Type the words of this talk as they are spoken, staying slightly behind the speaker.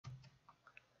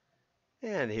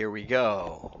And here we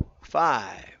go.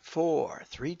 5, 4,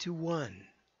 3, 2, 1.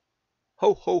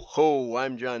 Ho, ho, ho.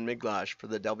 I'm John Miglosh for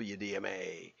the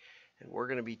WDMA. And we're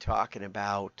going to be talking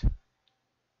about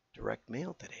direct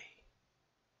mail today.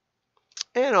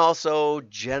 And also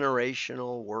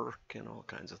generational work and all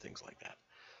kinds of things like that.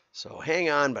 So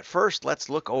hang on. But first, let's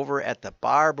look over at the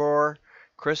Barbour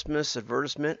Christmas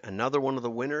advertisement. Another one of the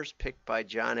winners picked by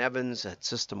John Evans at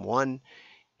System 1.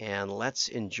 And let's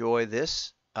enjoy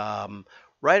this.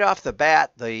 Right off the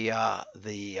bat, the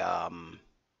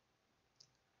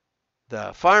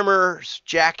farmer's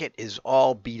jacket is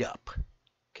all beat up.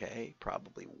 Okay,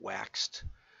 probably waxed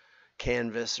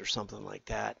canvas or something like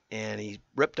that. And he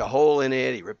ripped a hole in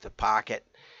it. He ripped a pocket.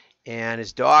 And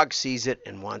his dog sees it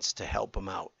and wants to help him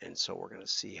out. And so we're going to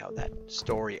see how that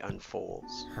story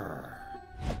unfolds.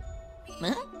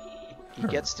 He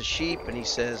gets the sheep and he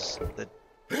says the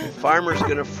farmer's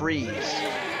going to freeze.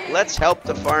 Let's help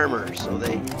the farmer. So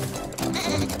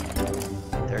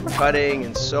they're cutting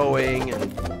and sewing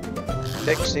and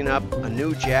fixing up a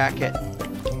new jacket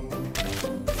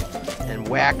and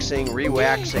waxing,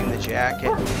 re-waxing the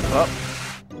jacket. Oh,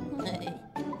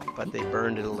 but they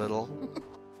burned it a little.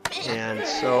 And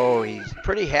so he's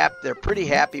pretty happy. They're pretty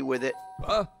happy with it.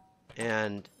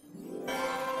 And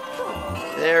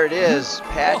there it is,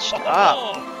 patched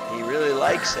up. He really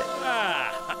likes it.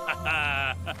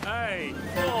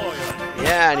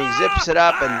 Yeah, and he zips it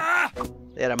up, and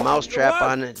they had a mouse trap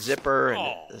on it, zipper,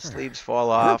 and the sleeves fall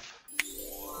off.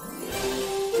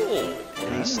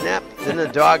 And he then the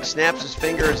dog snaps his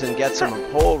fingers and gets him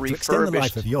a whole refurbished. To extend the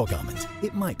life of your garment,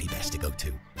 it might be best to go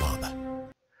to Barbour.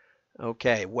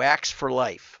 Okay, wax for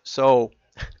life. So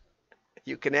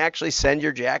you can actually send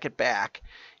your jacket back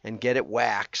and get it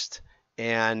waxed,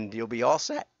 and you'll be all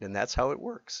set. And that's how it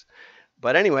works.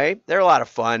 But anyway, they're a lot of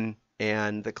fun,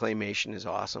 and the claymation is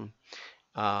awesome.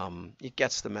 It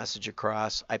gets the message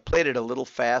across. I played it a little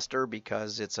faster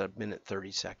because it's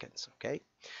 1:30 seconds. Okay,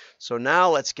 so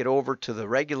now let's get over to the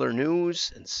regular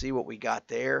news and see what we got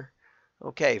there.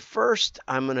 Okay, first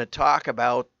I'm going to talk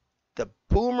about the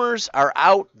boomers are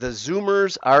out, the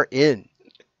zoomers are in.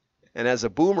 And as a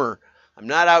boomer, I'm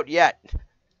not out yet.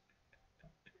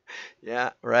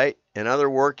 Yeah, right. And other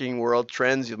working world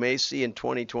trends you may see in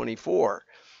 2024.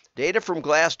 Data from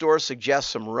Glassdoor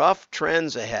suggests some rough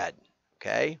trends ahead.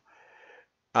 Okay.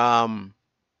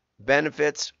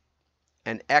 Benefits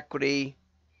and equity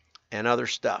and other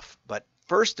stuff. But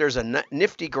first, there's a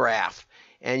nifty graph.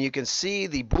 And you can see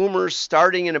the boomers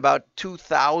starting in about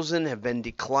 2000 have been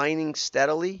declining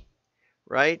steadily,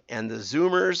 right? And the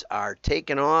zoomers are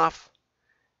taking off,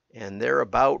 and they're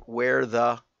about where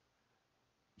the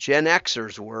Gen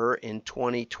Xers were in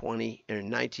 2020, or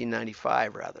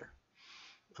 1995 rather.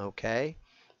 Okay?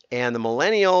 And the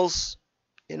millennials,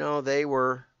 you know, they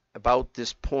were about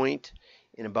this point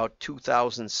in about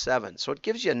 2007. So it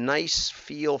gives you a nice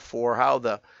feel for how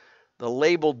the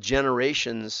labeled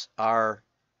generations are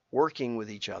working with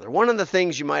each other. One of the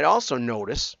things you might also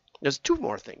notice, there's two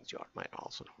more things you might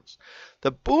also notice.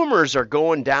 The boomers are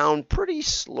going down pretty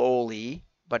slowly,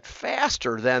 but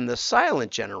faster than the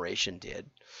silent generation did.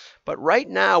 But right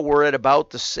now we're at about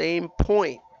the same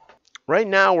point. Right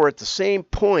now we're at the same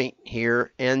point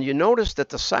here, and you notice that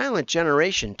the silent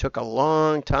generation took a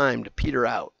long time to peter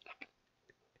out.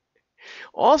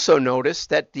 Also notice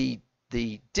that the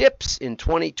dips in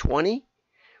 2020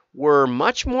 were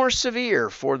much more severe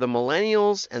for the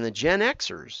millennials and the Gen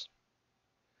Xers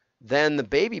than the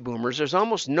baby boomers. There's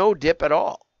almost no dip at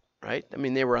all, right? I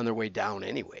mean, they were on their way down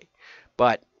anyway.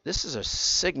 But this is a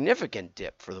significant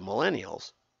dip for the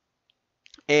millennials.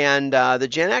 And the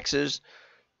Gen X's,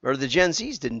 or the Gen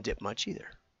Z's, didn't dip much either.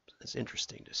 It's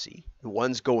interesting to see. The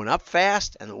ones going up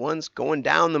fast and the ones going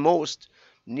down the most,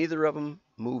 neither of them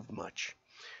moved much.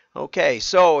 Okay,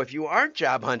 so if you aren't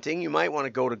job hunting, you might want to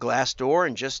go to Glassdoor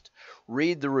and just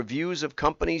read the reviews of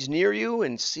companies near you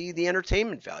and see the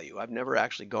entertainment value. I've never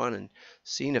actually gone and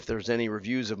seen if there's any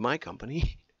reviews of my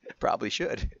company. Probably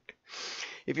should.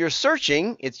 If you're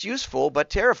searching, it's useful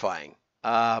but terrifying.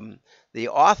 The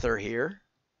author here,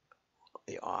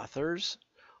 the authors,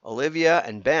 Olivia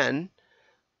and Ben,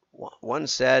 one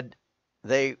said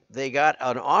they got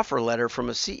an offer letter from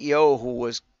a CEO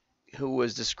who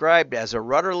was described as a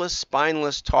rudderless,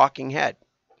 spineless talking head.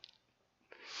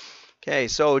 Okay,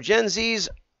 so Gen Zs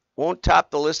won't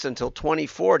top the list until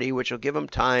 2040, which will give them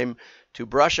time to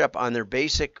brush up on their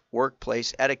basic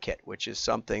workplace etiquette, which is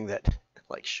something that,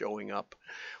 like showing up,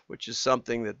 which is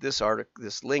something that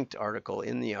this linked article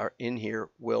in here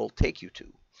will take you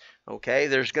to. Okay,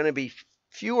 there's going to be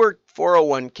fewer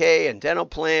 401k and dental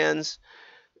plans.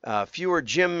 fewer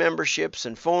gym memberships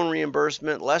and phone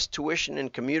reimbursement, less tuition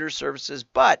and commuter services,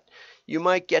 but you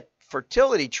might get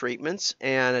fertility treatments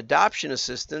and adoption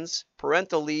assistance,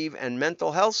 parental leave, and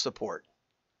mental health support.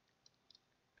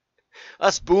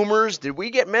 Us boomers, did we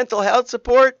get mental health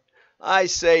support? I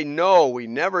say no, we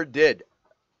never did.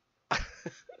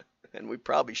 And we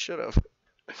probably should have.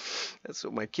 That's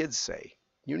what my kids say.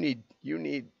 You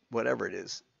need whatever it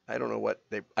is. I don't know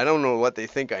what they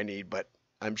think I need, but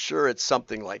I'm sure it's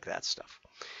something like that stuff.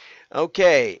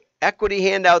 Okay, equity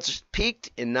handouts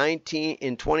peaked in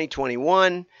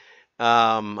 2021.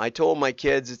 I told my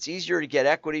kids it's easier to get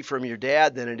equity from your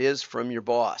dad than it is from your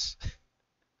boss.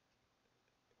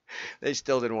 They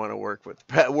still didn't want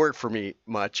to work for me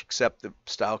much, except the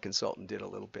style consultant did a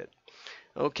little bit.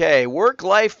 Okay,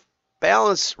 work-life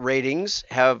balance ratings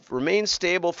have remained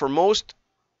stable for most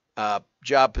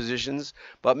job positions,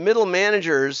 but middle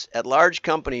managers at large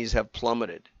companies have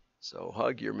plummeted. So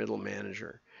hug your middle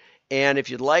manager. And if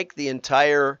you'd like the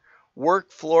entire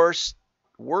workplace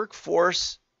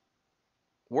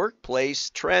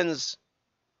trends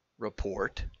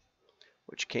report,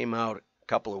 which came out a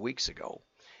couple of weeks ago,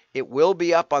 it will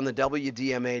be up on the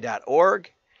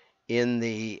WDMA.org in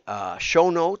the show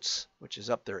notes, which is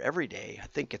up there every day. I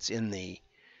think it's in the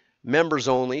members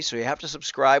only, so you have to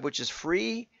subscribe, which is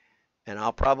free, and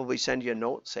I'll probably send you a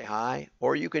note, say hi,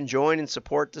 or you can join and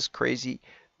support this crazy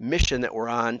mission that we're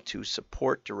on to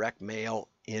support direct mail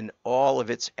in all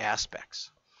of its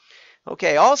aspects.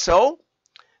 Okay, also,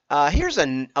 here's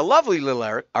a lovely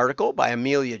little article by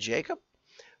Amelia Jacob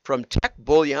from Tech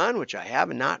Bullion, which I have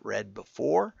not read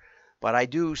before, but I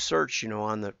do search,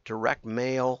 on the direct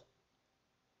mail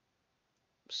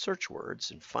search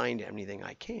words and find anything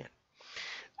I can.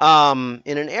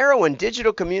 In an era when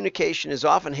digital communication is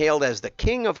often hailed as the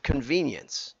king of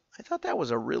convenience, I thought that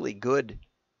was a really good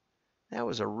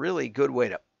way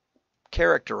to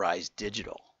characterize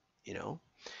digital, and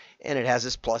it has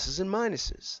its pluses and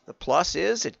minuses. The plus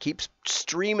is it keeps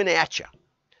streaming at you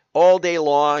all day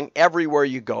long, everywhere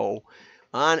you go,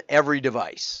 on every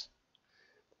device.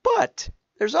 But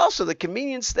there's also the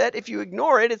convenience that if you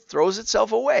ignore it, it throws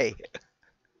itself away.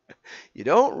 You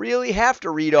don't really have to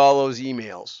read all those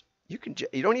emails. You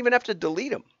don't even have to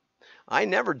delete them. I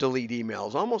never delete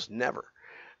emails, almost never,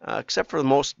 except for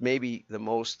maybe the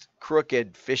most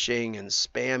crooked phishing and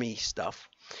spammy stuff.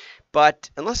 But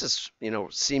unless it's,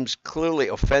 seems clearly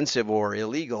offensive or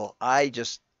illegal, I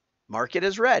just mark it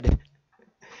as read.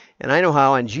 And I know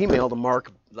how on Gmail to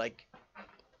mark like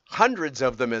hundreds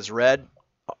of them as read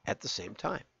at the same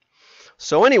time.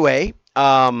 So anyway,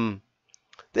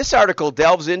 this article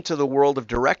delves into the world of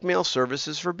direct mail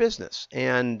services for business.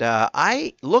 And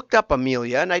I looked up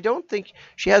Amelia, and I don't think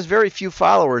she has very few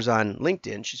followers on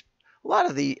LinkedIn. A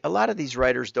lot of these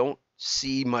writers don't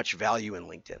see much value in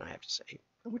LinkedIn, I have to say,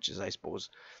 which is, I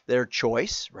suppose, their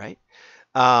choice, right?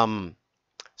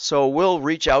 So we'll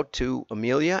reach out to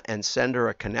Amelia and send her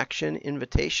a connection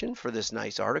invitation for this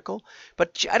nice article.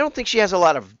 But I don't think she has a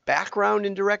lot of background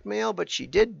in direct mail, but she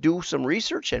did do some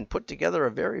research and put together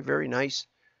a very, very nice.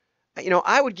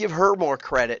 I would give her more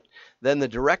credit than the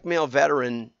direct mail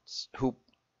veterans who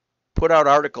put out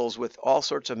articles with all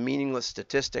sorts of meaningless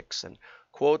statistics and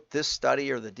quote this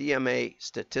study or the DMA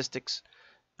statistics,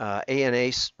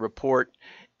 ANA report,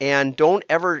 and don't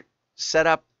ever set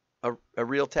up a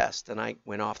real test. And I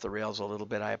went off the rails a little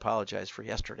bit. I apologize for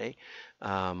yesterday.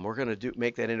 We're going to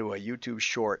make that into a YouTube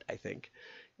short, I think,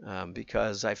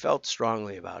 because I felt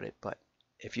strongly about it. But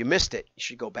if you missed it, you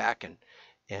should go back and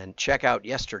check out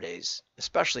yesterday's,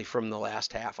 especially from the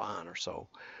last half on or so,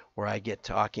 where I get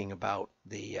talking about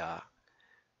the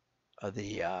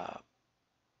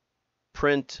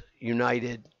Print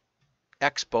United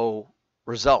Expo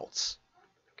results.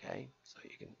 Okay, so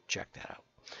you can check that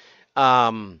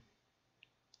out.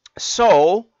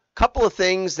 So, a couple of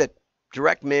things that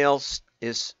direct mail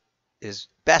is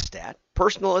best at.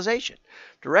 Personalization.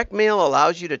 Direct mail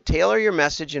allows you to tailor your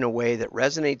message in a way that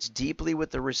resonates deeply with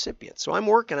the recipient. So I'm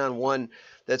working on one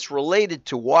that's related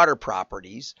to water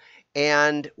properties,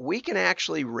 and we can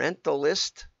actually rent the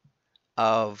list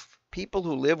of people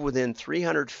who live within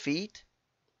 300 feet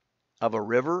of a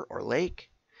river or lake,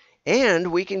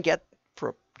 and we can get,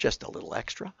 for just a little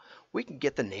extra, we can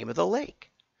get the name of the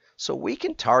lake. So we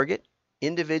can target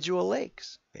individual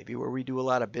lakes, maybe where we do a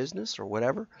lot of business or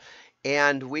whatever,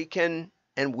 and we can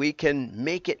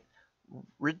make it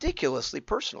ridiculously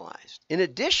personalized. In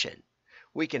addition,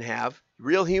 we can have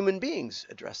real human beings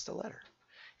address the letter.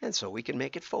 And so we can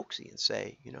make it folksy and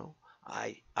say,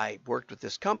 I worked with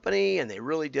this company and they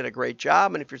really did a great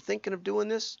job, and if you're thinking of doing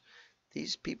this,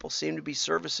 these people seem to be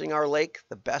servicing our lake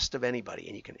the best of anybody.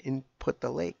 And you can input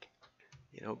the lake,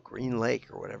 Green Lake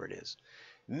or whatever it is.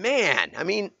 Man, I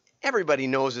mean, everybody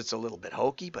knows it's a little bit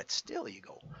hokey, but still you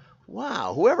go,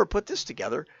 wow, whoever put this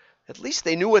together, at least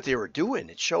they knew what they were doing.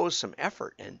 It shows some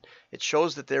effort, and it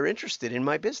shows that they're interested in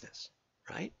my business,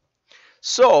 right?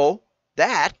 So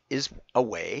that is a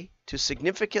way to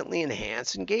significantly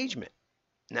enhance engagement.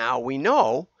 Now, we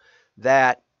know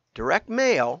that direct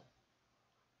mail,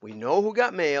 we know who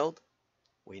got mailed,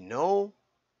 we know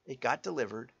it got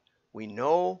delivered, we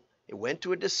know it went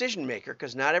to a decision maker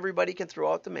because not everybody can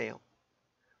throw out the mail.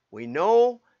 We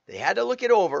know they had to look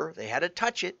it over, they had to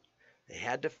touch it, they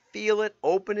had to feel it,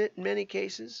 open it in many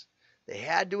cases. They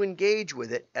had to engage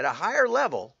with it at a higher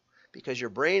level because your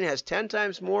brain has 10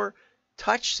 times more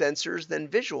touch sensors than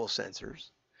visual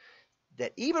sensors.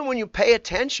 That even when you pay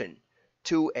attention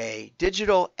to a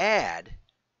digital ad,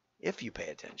 if you pay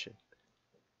attention,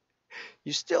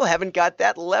 you still haven't got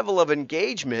that level of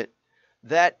engagement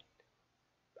that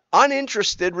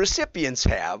uninterested recipients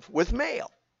have with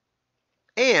mail.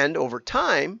 And over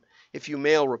time, if you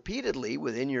mail repeatedly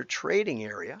within your trading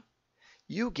area,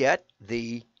 you get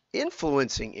the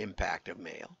influencing impact of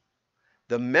mail,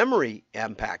 the memory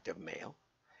impact of mail,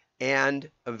 and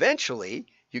eventually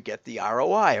you get the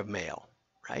ROI of mail,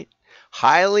 right?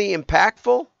 Highly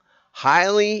impactful,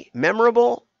 highly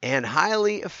memorable, and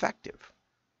highly effective,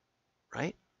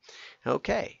 right?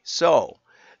 Okay, so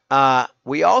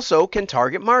we also can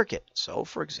target market. So,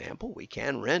 for example, we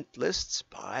can rent lists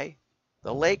by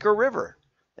the lake or river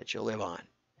that you live on,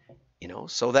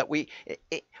 so that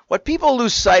what people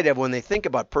lose sight of when they think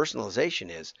about personalization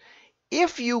is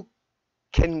if you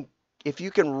can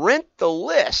rent the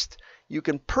list, you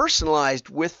can personalize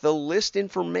with the list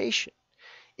information.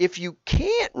 If you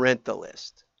can't rent the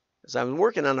list, as I was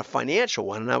working on a financial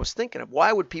one, and I was thinking of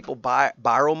why would people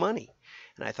borrow money?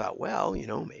 And I thought, well,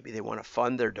 maybe they want to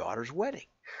fund their daughter's wedding,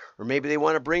 or maybe they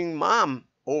want to bring mom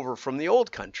over from the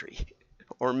old country,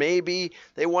 or maybe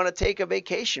they want to take a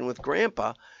vacation with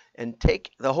grandpa and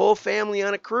take the whole family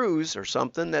on a cruise or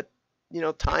something that,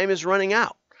 time is running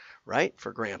out, right,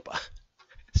 for grandpa,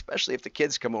 especially if the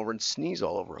kids come over and sneeze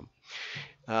all over him.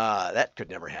 That could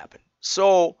never happen.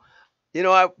 So,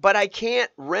 but I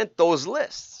can't rent those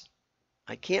lists.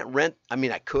 I could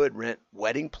rent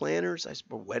wedding planners. I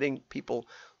suppose wedding people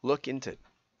look into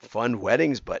fund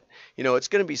weddings, but it's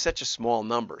going to be such a small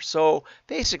number. So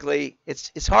basically,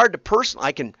 it's hard to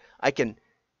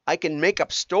I can make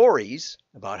up stories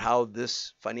about how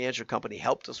this financial company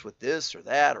helped us with this or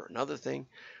that or another thing,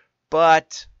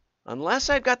 but unless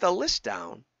I've got the list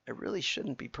down, I really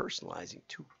shouldn't be personalizing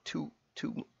too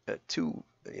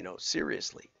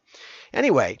seriously.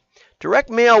 Anyway, direct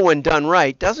mail, when done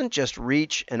right, doesn't just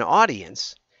reach an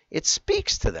audience, it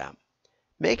speaks to them,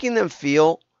 making them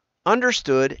feel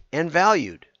understood and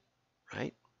valued,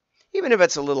 right? Even if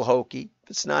it's a little hokey,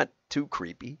 if it's not too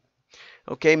creepy.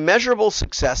 Okay, measurable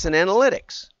success in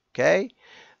analytics. Okay,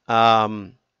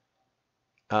 I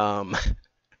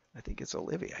think it's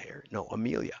Olivia here. No,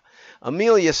 Amelia.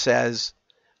 Amelia says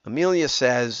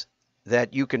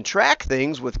that you can track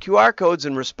things with QR codes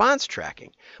and response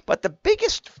tracking. But the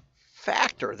biggest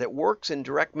factor that works in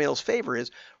direct mail's favor is,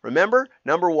 remember,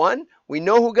 number one, we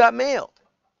know who got mailed.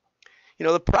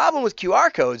 The problem with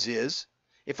QR codes is,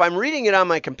 if I'm reading it on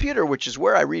my computer, which is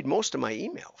where I read most of my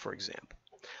email, for example,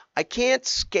 I can't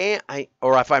scan,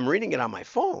 or if I'm reading it on my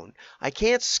phone, I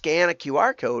can't scan a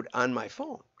QR code on my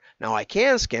phone. Now, I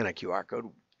can scan a QR code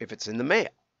if it's in the mail,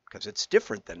 because it's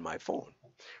different than my phone,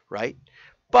 right?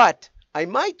 But I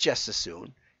might just as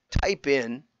soon type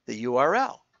in the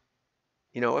URL.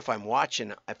 If I'm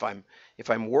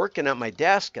working at my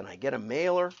desk and I get a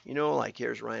mailer, like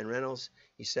here's Ryan Reynolds.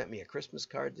 He sent me a Christmas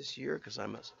card this year because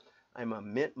I'm a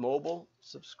Mint Mobile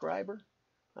subscriber.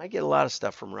 I get a lot of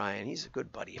stuff from Ryan. He's a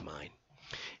good buddy of mine.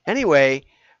 Anyway,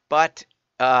 but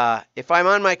if I'm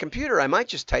on my computer, I might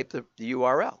just type the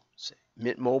URL, say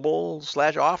Mint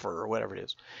Mobile/offer or whatever it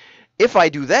is. If I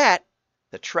do that,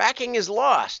 the tracking is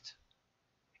lost,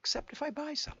 except if I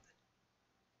buy something,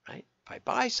 right? If I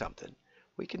buy something,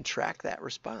 we can track that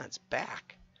response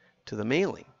back to the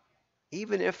mailing,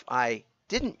 even if I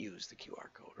didn't use the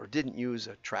QR code or didn't use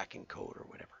a tracking code or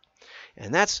whatever.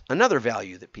 And that's another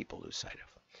value that people lose sight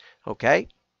of. Okay?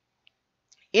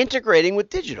 Integrating with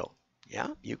digital. Yeah,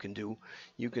 you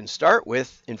can start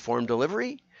with informed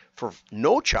delivery for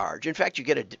no charge. In fact, you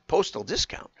get a postal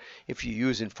discount if you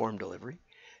use informed delivery.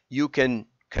 You can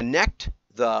connect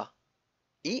an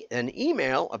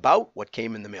email about what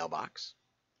came in the mailbox.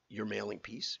 your mailing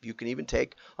piece. You can even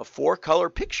take a 4-color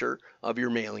picture of your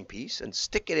mailing piece and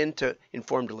stick it into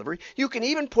informed delivery. You can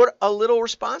even put a little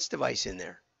response device in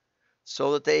there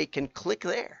so that they can click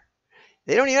there.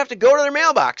 They don't even have to go to their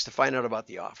mailbox to find out about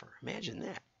the offer. Imagine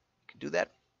that. You can do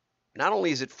that. Not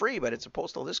only is it free, but it's a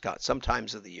postal discount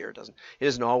sometimes of the year. It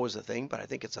isn't always a thing, but I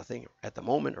think it's a thing at the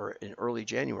moment or in early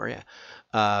January.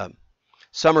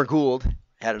 Summer Gould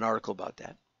had an article about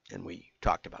that, and we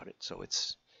talked about it. So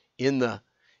it's in the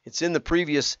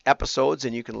previous episodes,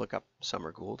 and you can look up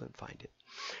Summer Gould and find it.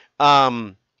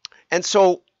 And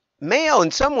so mail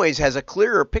in some ways has a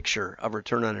clearer picture of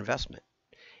return on investment.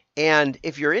 And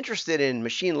if you're interested in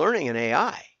machine learning and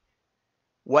AI,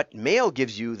 what mail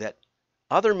gives you that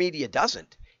other media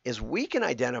doesn't is we can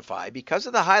identify, because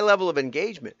of the high level of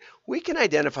engagement, we can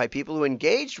identify people who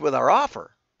engaged with our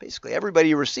offer. Basically,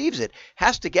 everybody who receives it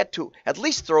has to get to at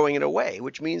least throwing it away,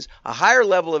 which means a higher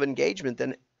level of engagement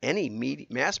than any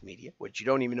mass media, which you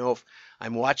don't even know if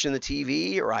I'm watching the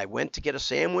TV or I went to get a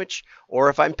sandwich or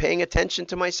if I'm paying attention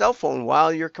to my cell phone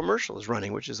while your commercial is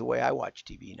running, which is the way I watch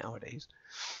TV nowadays.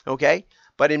 Okay?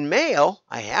 But in mail,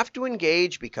 I have to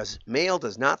engage because mail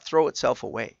does not throw itself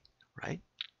away, right?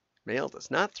 Mail does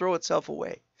not throw itself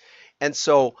away. And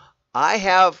so I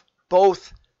have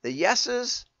both the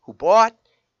yeses who bought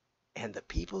and the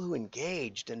people who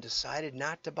engaged and decided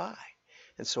not to buy.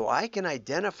 And so I can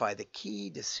identify the key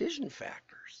decision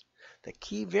factors, the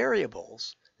key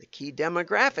variables, the key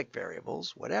demographic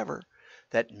variables, whatever,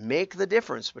 that make the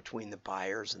difference between the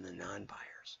buyers and the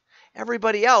non-buyers.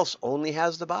 Everybody else only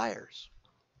has the buyers.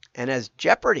 And as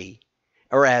IBM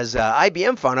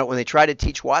found out when they tried to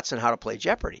teach Watson how to play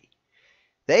Jeopardy,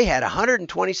 they had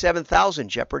 127,000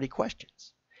 Jeopardy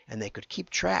questions, and they could keep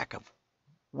track of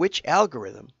which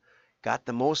algorithm got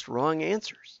the most wrong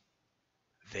answers.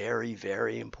 Very,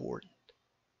 very important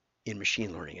in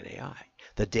machine learning and AI.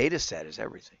 The data set is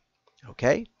everything.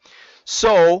 Okay?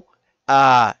 So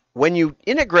when you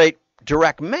integrate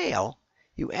direct mail,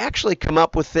 you actually come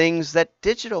up with things that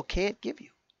digital can't give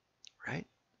you, right?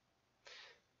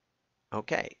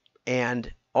 Okay. And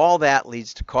all that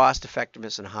leads to cost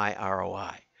effectiveness and high ROI.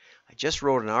 I just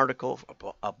wrote an article,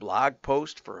 a blog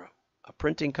post for a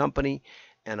printing company,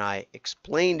 and I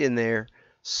explained in there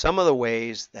some of the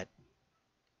ways that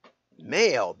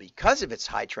mail, because of its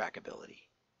high trackability,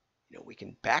 we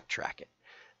can backtrack it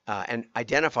and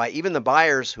identify even the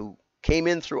buyers who came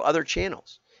in through other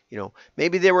channels.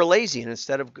 Maybe they were lazy, and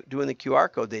instead of doing the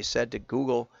QR code, they said to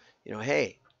Google,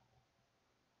 hey,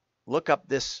 look up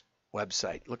this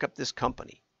website, look up this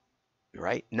company,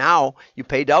 right? Now you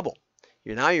pay double.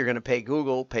 Now you're going to pay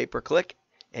Google pay-per-click,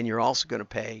 and you're also going to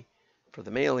pay for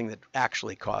the mailing that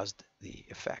actually caused the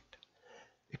effect.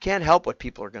 You can't help what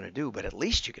people are going to do, but at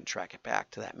least you can track it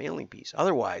back to that mailing piece.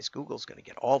 Otherwise, Google's going to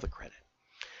get all the credit.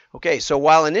 Okay, so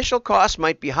while initial costs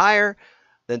might be higher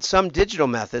than some digital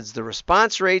methods, the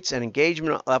response rates and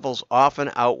engagement levels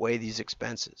often outweigh these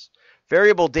expenses.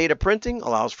 Variable data printing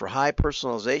allows for high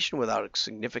personalization without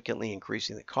significantly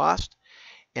increasing the cost.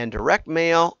 And direct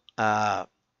mail,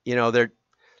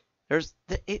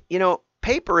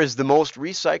 paper is the most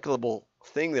recyclable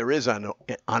thing there is on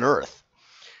Earth.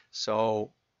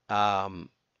 So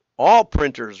all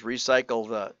printers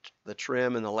recycle the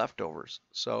trim and the leftovers.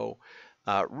 So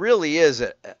really is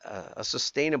a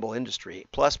sustainable industry.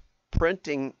 Plus,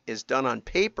 printing is done on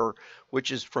paper,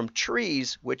 which is from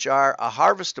trees, which are a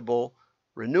harvestable,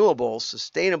 renewable,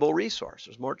 sustainable resource.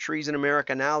 There's more trees in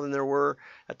America now than there were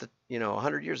at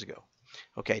 100 years ago.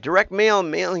 Okay, direct mail,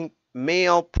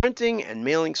 mail printing, and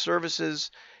mailing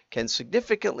services can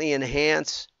significantly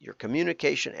enhance your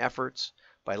communication efforts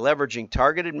by leveraging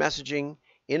targeted messaging,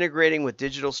 integrating with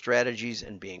digital strategies,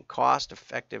 and being cost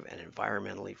effective and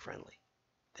environmentally friendly.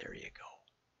 There you go.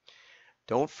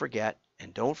 Don't forget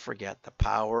the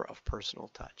power of personal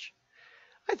touch.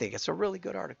 I think it's a really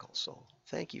good article, so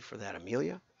thank you for that,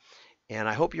 Amelia. And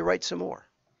I hope you write some more.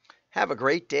 Have a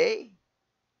great day.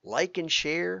 Like and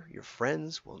share. Your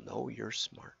friends will know you're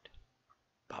smart.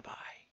 Bye-bye.